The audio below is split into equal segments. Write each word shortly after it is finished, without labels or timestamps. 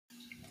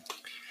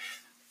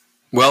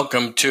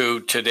Welcome to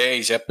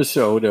today's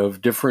episode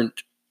of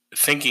Different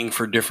Thinking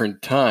for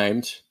Different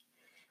Times.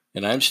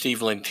 And I'm Steve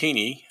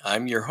Lentini.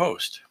 I'm your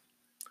host.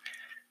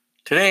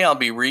 Today I'll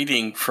be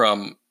reading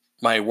from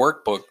my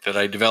workbook that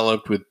I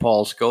developed with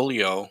Paul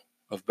Scolio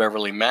of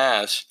Beverly,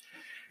 Mass.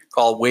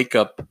 Called Wake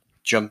Up,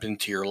 Jump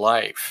Into Your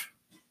Life.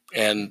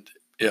 And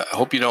I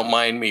hope you don't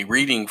mind me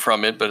reading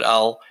from it, but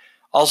I'll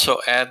also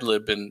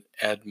ad-lib and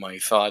add my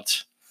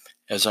thoughts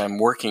as I'm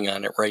working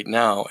on it right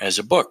now as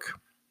a book.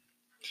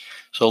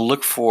 So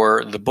look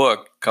for the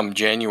book come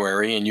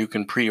January, and you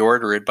can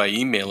pre-order it by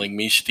emailing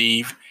me,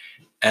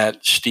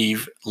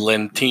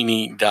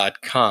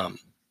 steve@stevelentini.com.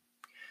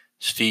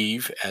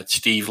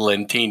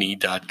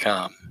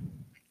 steve@stevelentini.com.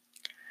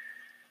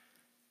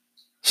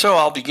 So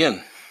I'll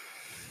begin.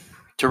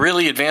 To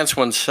really advance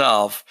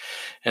oneself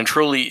and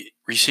truly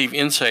receive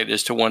insight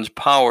as to one's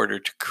power to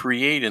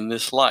create in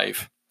this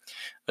life,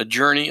 a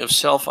journey of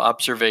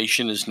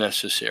self-observation is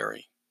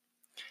necessary.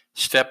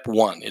 Step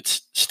one.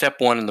 It's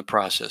step one in the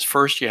process.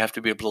 First, you have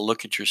to be able to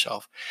look at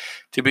yourself,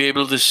 to be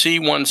able to see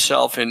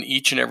oneself in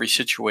each and every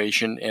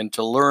situation, and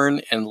to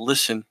learn and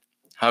listen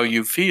how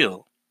you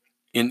feel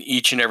in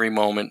each and every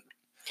moment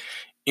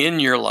in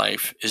your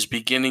life is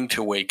beginning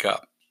to wake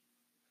up.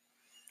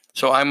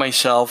 So I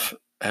myself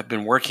have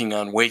been working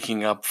on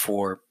waking up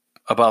for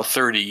about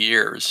 30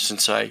 years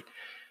since I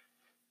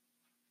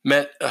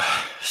met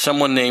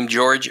someone named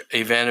George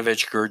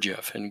Ivanovich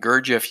Gurdjieff. And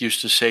Gurdjieff used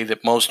to say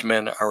that most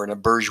men are in a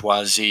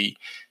bourgeoisie,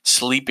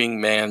 sleeping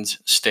man's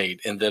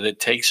state, and that it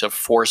takes a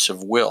force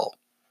of will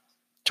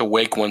to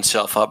wake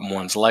oneself up in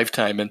one's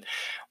lifetime. And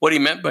what he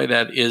meant by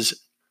that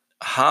is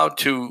how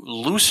to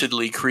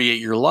lucidly create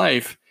your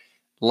life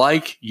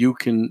like you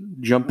can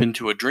jump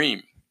into a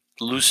dream,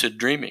 lucid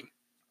dreaming.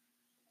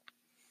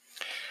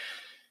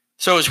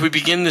 So as we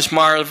begin this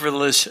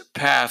marvelous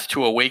path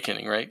to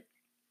awakening, right?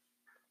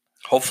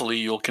 Hopefully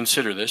you'll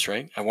consider this,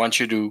 right? I want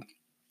you to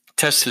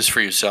test this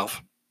for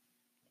yourself.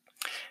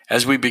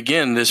 As we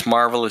begin this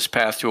marvelous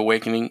path to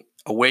awakening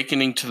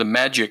to the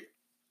magic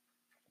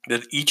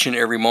that each and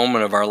every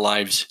moment of our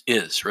lives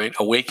is, right?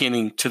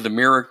 Awakening to the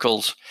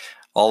miracles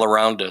all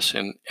around us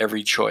in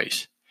every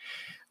choice.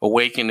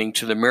 Awakening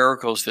to the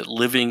miracles that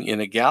living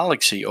in a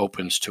galaxy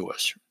opens to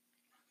us.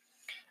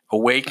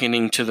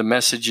 Awakening to the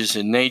messages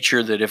in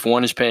nature that if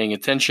one is paying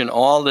attention,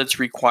 all that's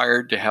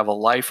required to have a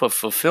life of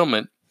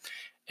fulfillment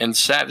and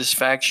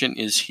satisfaction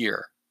is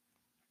here,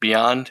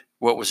 beyond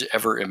what was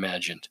ever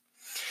imagined.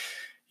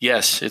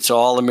 Yes, it's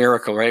all a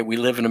miracle, right? We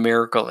live in a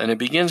miracle, and it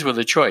begins with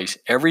a choice.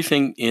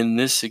 Everything in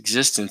this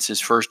existence is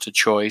first a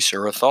choice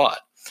or a thought.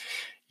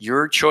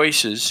 Your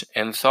choices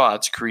and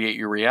thoughts create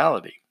your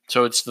reality.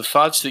 So it's the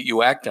thoughts that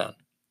you act on.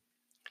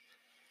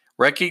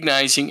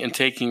 Recognizing and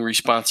taking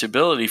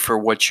responsibility for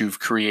what you've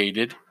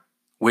created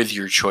with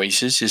your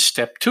choices is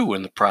step 2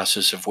 in the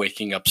process of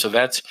waking up. So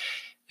that's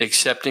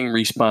accepting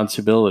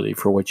responsibility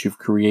for what you've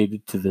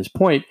created to this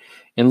point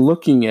and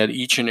looking at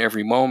each and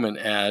every moment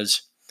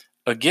as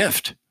a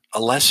gift, a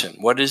lesson.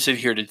 What is it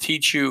here to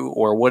teach you,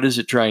 or what is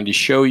it trying to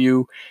show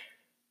you?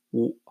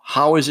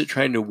 How is it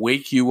trying to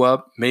wake you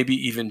up, maybe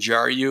even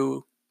jar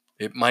you?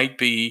 It might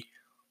be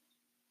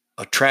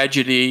a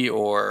tragedy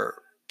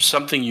or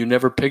something you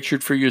never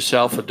pictured for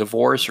yourself, a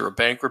divorce or a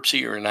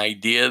bankruptcy or an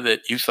idea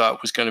that you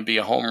thought was going to be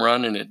a home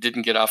run and it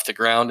didn't get off the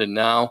ground, and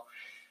now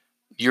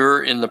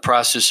you're in the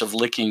process of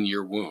licking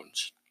your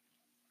wounds.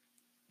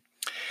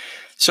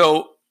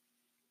 So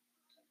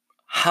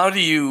how do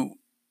you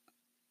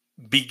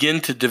begin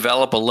to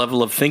develop a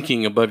level of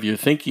thinking above your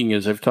thinking,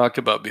 as I've talked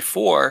about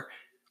before,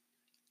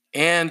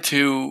 and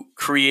to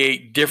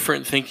create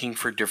different thinking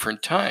for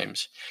different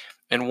times?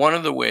 And one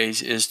of the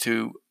ways is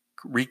to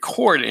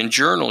record and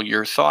journal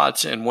your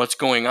thoughts and what's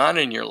going on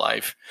in your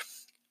life,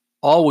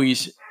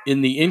 always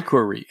in the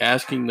inquiry,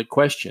 asking the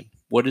question,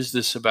 what is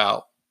this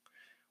about?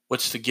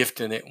 What's the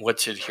gift in it?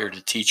 What's it here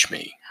to teach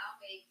me?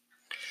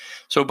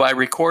 So by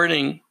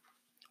recording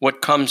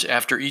what comes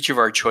after each of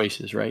our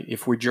choices, right?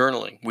 If we're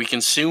journaling, we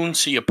can soon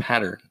see a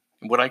pattern,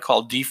 what I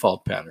call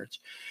default patterns.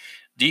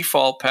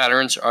 Default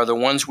patterns are the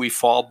ones we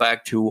fall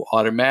back to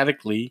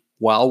automatically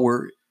while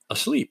we're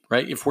asleep,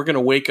 right? If we're going to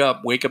wake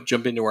up,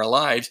 jump into our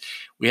lives,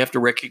 we have to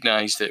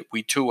recognize that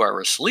we too are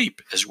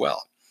asleep as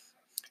well.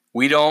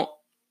 We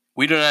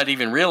do not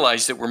even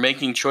realize that we're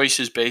making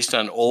choices based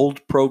on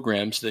old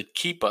programs that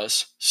keep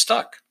us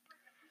stuck.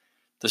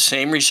 The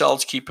same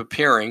results keep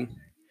appearing,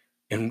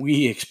 and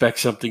we expect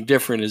something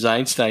different. As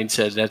Einstein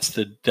said, that's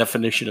the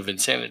definition of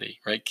insanity,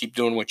 right? Keep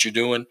doing what you're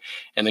doing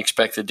and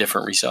expect a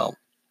different result.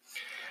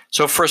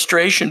 So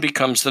frustration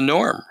becomes the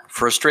norm.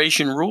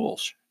 Frustration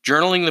rules.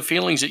 Journaling the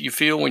feelings that you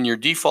feel when your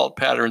default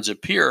patterns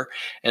appear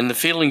and the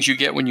feelings you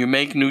get when you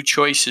make new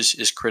choices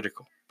is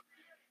critical.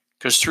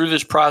 Because through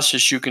this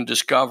process, you can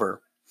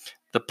discover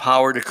the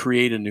power to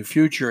create a new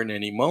future in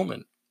any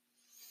moment.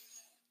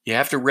 You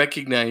have to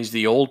recognize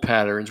the old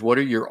patterns. What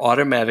are your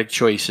automatic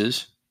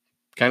choices?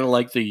 Kind of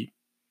like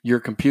your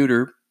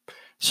computer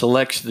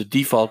selects the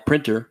default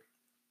printer.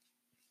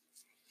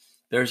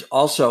 There's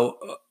also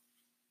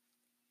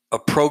a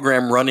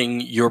program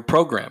running your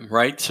program,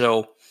 right?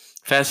 So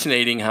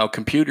fascinating how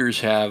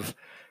computers have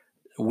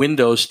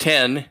Windows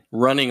 10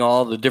 running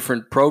all the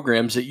different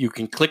programs that you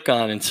can click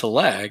on and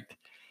select.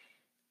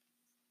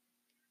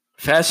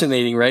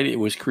 Fascinating, right? It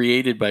was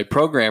created by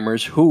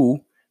programmers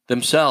who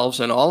themselves,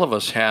 and all of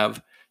us,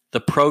 have the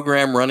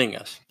program running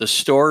us, the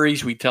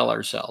stories we tell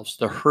ourselves,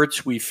 the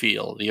hurts we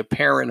feel, the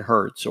apparent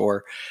hurts,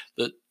 or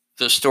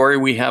the story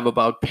we have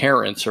about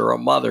parents or a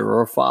mother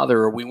or a father,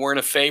 or we weren't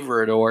a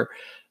favorite, or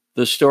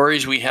the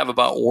stories we have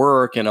about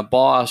work and a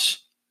boss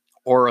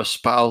or a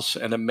spouse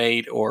and a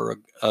mate, or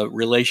a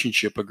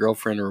relationship, a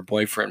girlfriend or a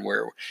boyfriend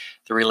where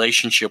the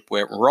relationship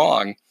went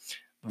wrong.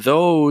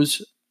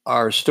 Those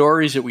are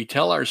stories that we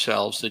tell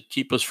ourselves that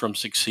keep us from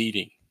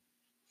succeeding.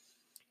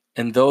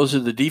 And those are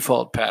the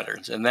default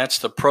patterns. And that's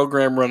the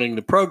program running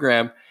the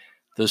program,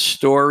 the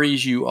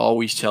stories you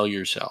always tell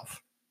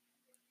yourself.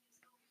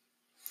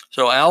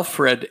 So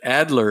Alfred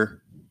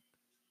Adler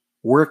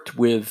worked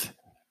with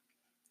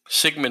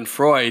Sigmund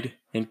Freud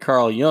and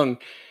Carl Jung.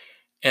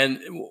 And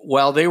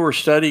while they were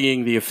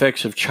studying the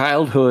effects of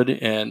childhood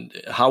and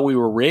how we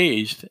were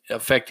raised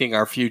affecting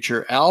our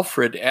future,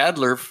 Alfred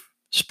Adler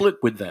split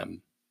with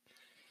them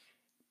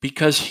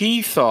because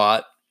he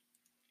thought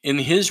in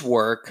his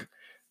work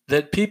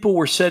that people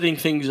were setting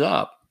things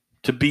up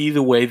to be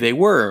the way they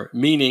were,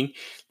 meaning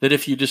that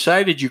if you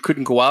decided you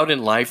couldn't go out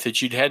in life,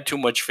 that you'd had too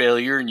much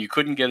failure and you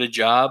couldn't get a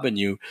job and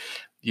you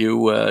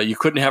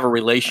couldn't have a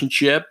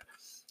relationship,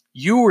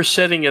 you were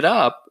setting it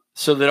up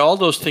so that all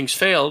those things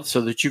failed,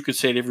 so that you could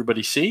say to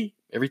everybody, see,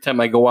 every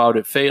time I go out,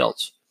 it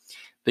fails.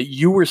 That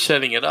you were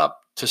setting it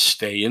up to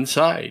stay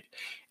inside.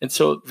 And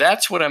so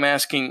that's what I'm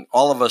asking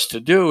all of us to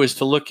do, is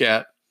to look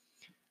at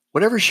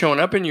whatever's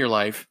showing up in your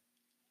life.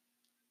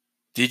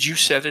 Did you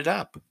set it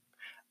up?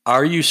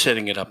 Are you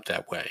setting it up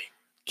that way?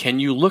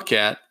 Can you look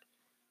at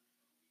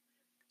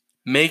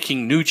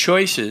making new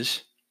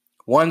choices,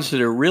 ones that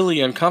are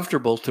really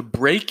uncomfortable, to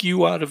break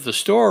you out of the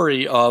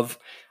story of,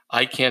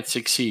 I can't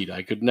succeed.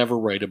 I could never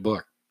write a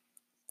book.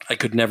 I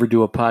could never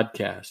do a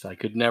podcast. I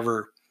could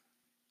never,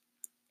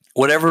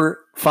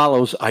 whatever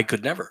follows, I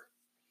could never.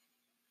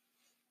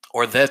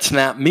 Or that's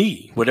not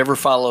me. Whatever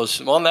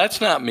follows, well, that's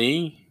not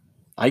me.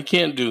 I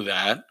can't do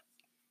that.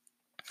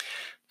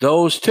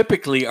 Those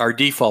typically are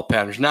default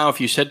patterns. Now, if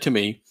you said to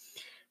me,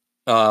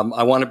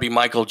 I want to be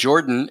Michael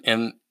Jordan,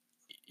 and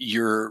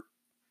you're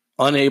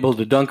unable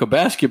to dunk a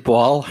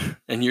basketball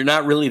and you're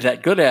not really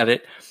that good at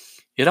it,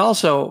 it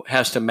also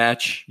has to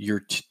match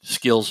your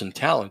skills and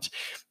talents.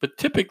 But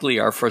typically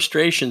our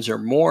frustrations are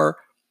more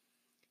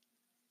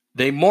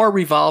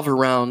revolve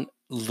around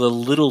the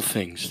little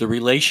things, the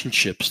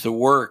relationships, the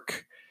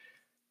work,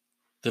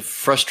 the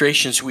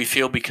frustrations we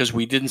feel because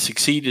we didn't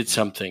succeed at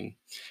something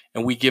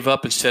and we give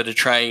up instead of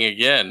trying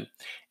again.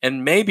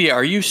 And maybe,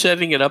 are you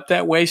setting it up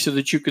that way so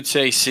that you could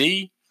say,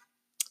 see,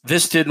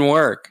 this didn't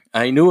work.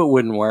 I knew it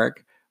wouldn't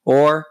work.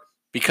 Or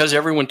because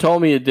everyone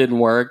told me it didn't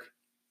work,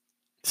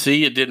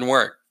 see, it didn't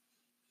work.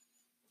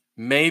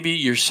 Maybe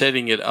you're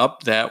setting it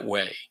up that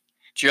way.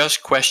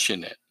 Just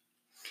question it.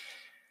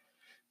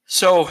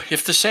 So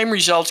if the same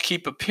results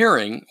keep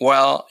appearing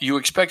while you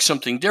expect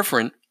something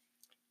different,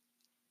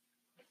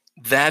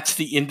 that's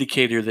the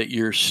indicator that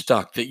you're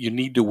stuck, that you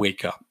need to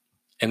wake up.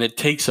 And it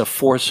takes a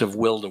force of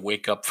will to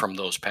wake up from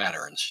those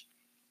patterns.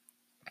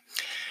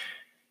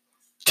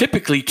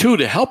 Typically, too,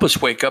 to help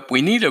us wake up,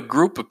 we need a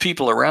group of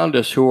people around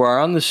us who are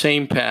on the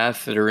same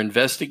path, that are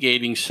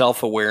investigating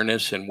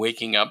self-awareness and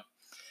waking up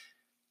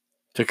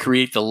to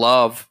create the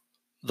life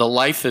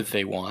that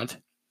they want,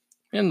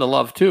 and the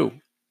love, too.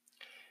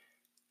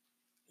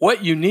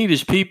 What you need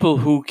is people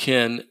who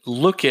can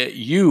look at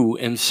you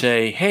and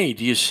say, hey,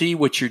 do you see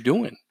what you're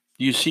doing?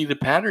 Do you see the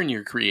pattern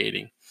you're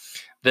creating?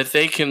 That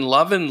they can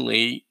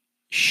lovingly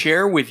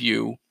share with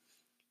you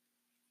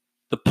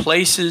the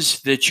places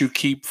that you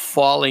keep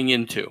falling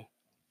into,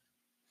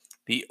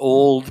 the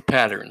old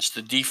patterns,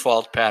 the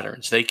default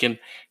patterns. They can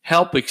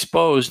help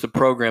expose the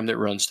program that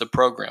runs the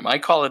program. I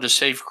call it a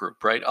safe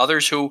group, right?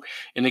 Others who,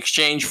 in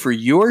exchange for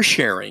your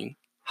sharing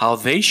how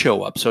they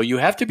show up, so you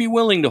have to be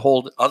willing to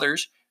hold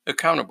others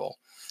accountable.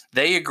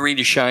 They agree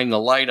to shine the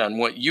light on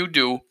what you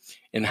do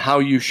and how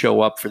you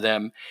show up for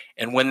them.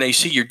 And when they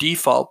see your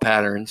default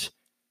patterns,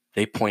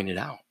 they point it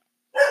out.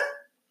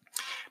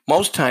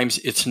 Most times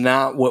it's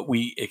not what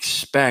we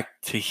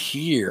expect to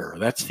hear.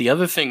 That's the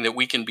other thing, that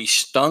we can be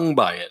stung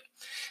by it.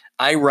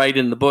 I write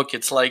in the book,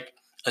 it's like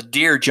a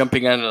deer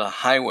jumping onto the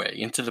highway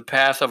into the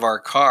path of our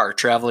car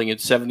traveling at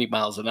 70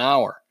 miles an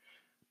hour.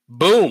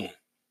 Boom.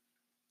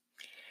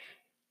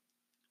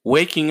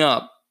 Waking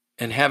up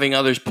and having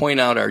others point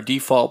out our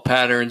default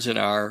patterns and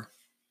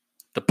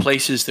the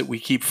places that we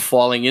keep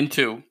falling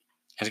into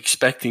and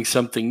expecting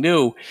something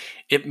new,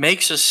 it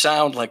makes us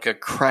sound like a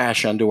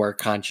crash onto our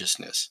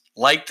consciousness,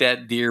 like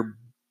that deer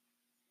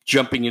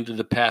jumping into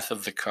the path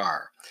of the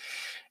car.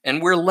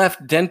 And we're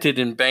left dented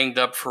and banged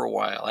up for a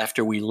while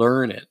after we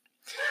learn it.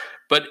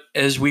 But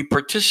as we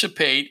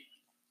participate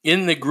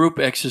in the group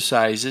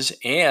exercises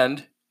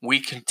and we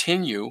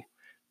continue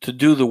to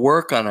do the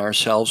work on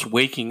ourselves,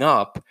 waking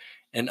up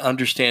and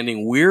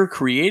understanding we're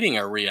creating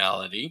our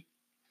reality,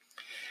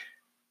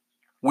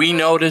 we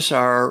notice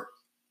our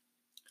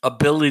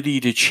ability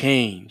to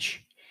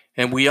change.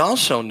 And we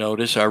also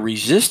notice our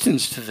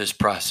resistance to this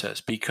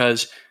process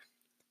because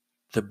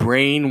the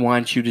brain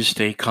wants you to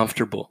stay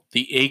comfortable.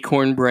 The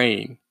acorn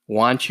brain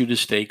wants you to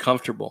stay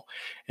comfortable.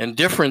 And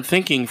different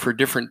thinking for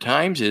different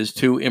times is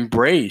to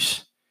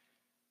embrace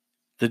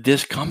the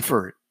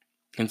discomfort.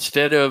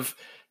 Instead of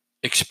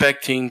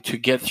expecting to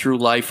get through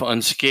life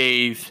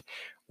unscathed,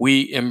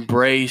 we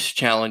embrace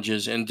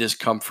challenges and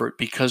discomfort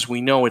because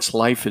we know it's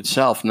life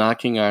itself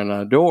knocking on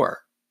our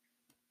door.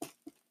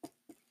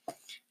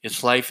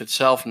 It's life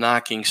itself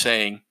knocking,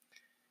 saying,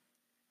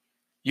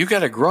 you got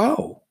to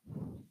grow.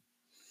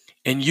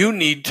 And you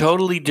need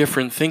totally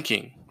different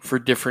thinking for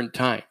different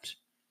times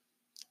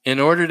in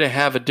order to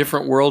have a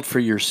different world for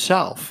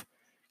yourself,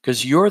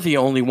 because you're the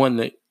only one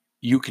that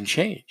you can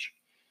change.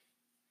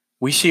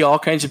 We see all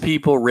kinds of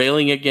people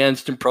railing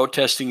against and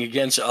protesting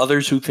against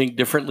others who think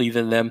differently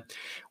than them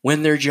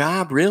when their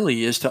job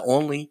really is to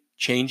only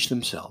change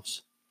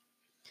themselves.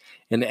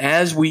 And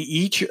as we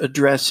each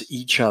address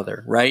each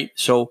other, right?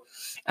 So,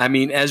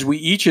 as we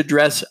each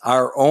address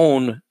our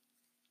own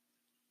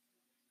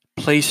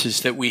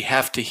places that we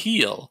have to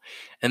heal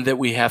and that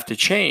we have to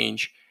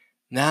change,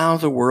 now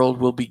the world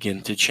will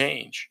begin to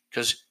change,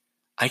 because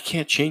I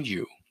can't change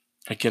you.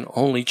 I can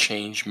only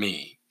change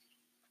me.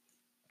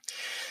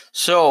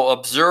 So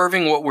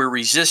observing what we're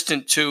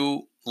resistant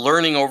to,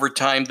 learning over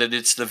time that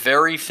it's the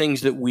very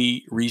things that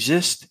we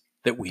resist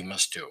that we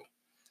must do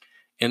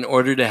in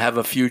order to have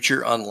a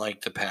future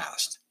unlike the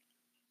past.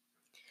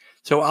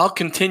 So I'll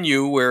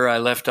continue where I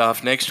left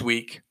off next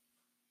week,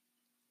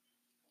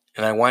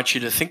 and I want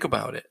you to think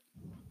about it.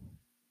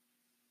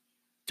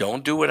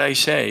 Don't do what I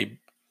say.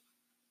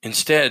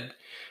 Instead,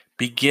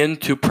 begin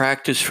to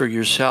practice for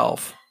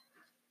yourself.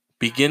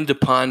 Begin to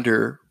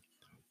ponder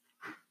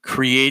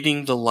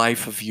creating the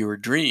life of your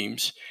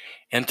dreams,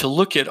 and to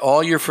look at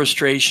all your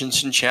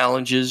frustrations and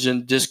challenges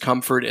and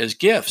discomfort as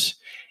gifts.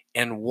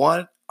 And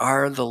what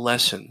are the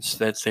lessons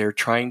that they're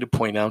trying to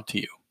point out to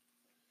you?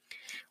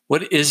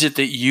 What is it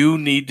that you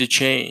need to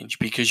change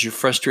because you're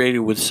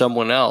frustrated with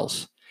someone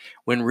else,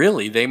 when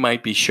really they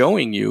might be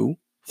showing you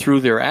through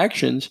their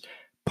actions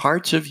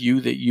parts of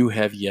you that you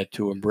have yet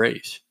to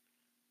embrace?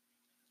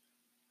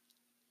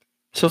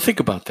 So think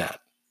about that.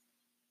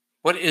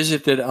 What is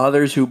it that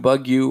others who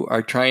bug you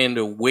are trying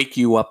to wake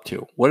you up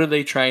to? What are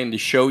they trying to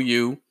show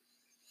you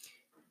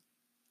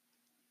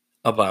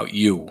about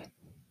you?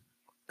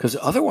 Because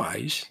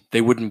otherwise, they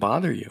wouldn't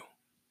bother you.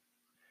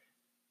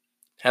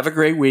 Have a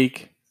great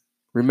week.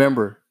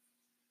 Remember,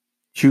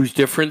 choose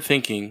different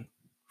thinking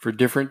for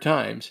different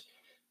times,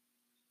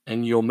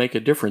 and you'll make a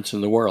difference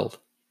in the world.